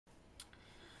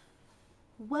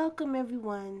Welcome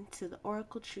everyone to the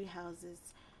Oracle Treehouse's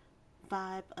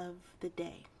Vibe of the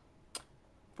Day,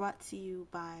 brought to you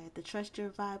by the Trust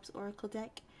Your Vibes Oracle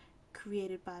deck,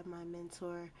 created by my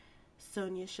mentor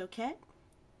Sonia Choquette.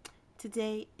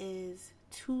 Today is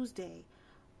Tuesday,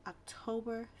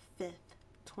 October 5th,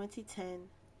 2010,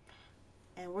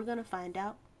 and we're going to find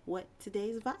out what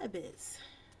today's vibe is.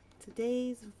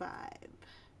 Today's vibe.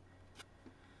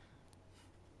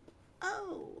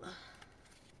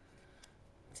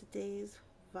 Today's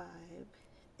vibe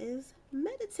is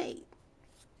meditate.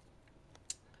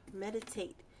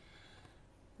 Meditate.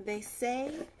 They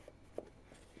say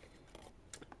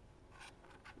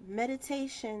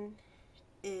meditation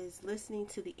is listening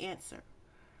to the answer.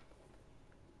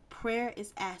 Prayer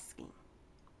is asking.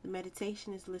 The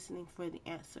meditation is listening for the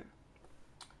answer.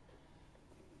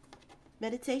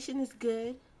 Meditation is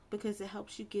good because it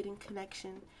helps you get in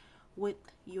connection with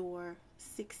your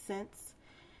sixth sense.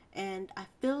 And I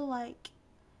feel like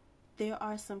there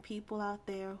are some people out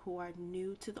there who are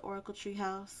new to the Oracle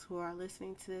Treehouse, who are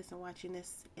listening to this and watching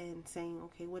this and saying,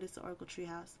 okay, what is the Oracle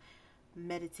Treehouse?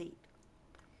 Meditate.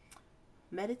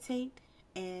 Meditate,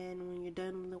 and when you're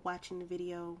done watching the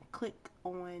video, click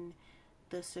on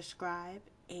the subscribe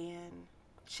and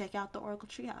check out the Oracle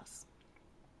Treehouse.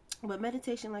 But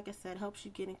meditation, like I said, helps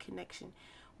you get in connection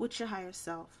with your higher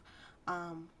self.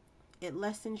 It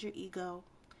lessens your ego,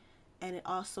 and it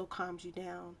also calms you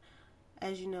down.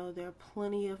 As you know, there are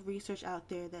plenty of research out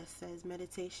there that says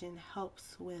meditation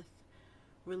helps with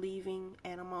relieving,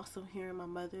 and I'm also hearing my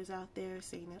mothers out there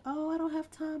saying that, oh, I don't have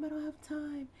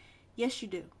time. Yes, you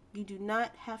do. You do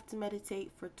not have to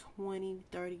meditate for 20,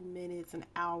 30 minutes, an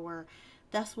hour.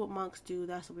 That's what monks do.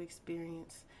 That's what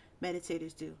experienced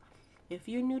meditators do. If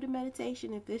you're new to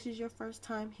meditation, if this is your first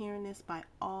time hearing this, by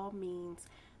all means,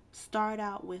 start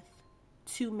out with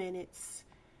 2 minutes,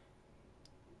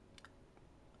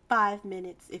 5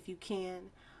 minutes if you can.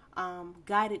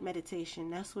 Guided meditation,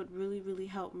 that's what really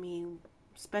helped me,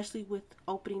 especially with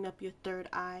opening up your third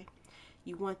eye.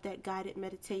 You want that guided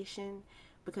meditation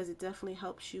because it definitely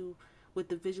helps you with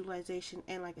the visualization,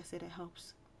 and like I said, it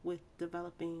helps with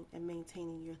developing and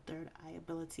maintaining your third eye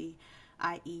ability,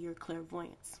 i.e. your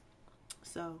clairvoyance.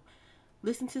 So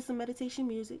listen to some meditation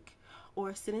music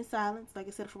or sit in silence. Like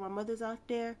I said, for my mothers out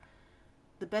there,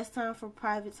 the best time for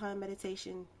private time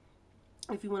meditation,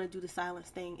 if you want to do the silence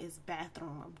thing, is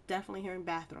bathroom. I'm definitely hearing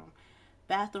bathroom.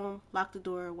 Bathroom, lock the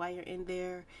door while you're in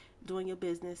there doing your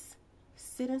business.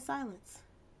 Sit in silence.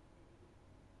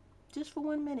 Just for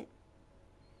 1 minute.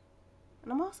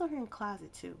 And I'm also hearing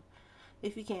closet too,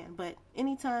 if you can. But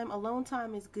anytime, alone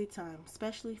time is good time,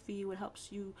 especially for you. It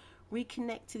helps you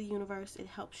reconnect to the universe. It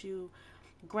helps you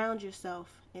ground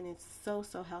yourself, and it's so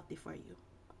healthy for you.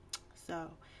 So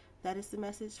that is the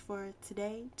message for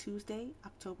today, Tuesday,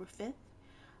 October 5th.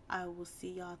 I will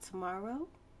see y'all tomorrow.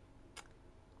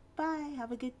 Bye.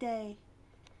 Have a good day.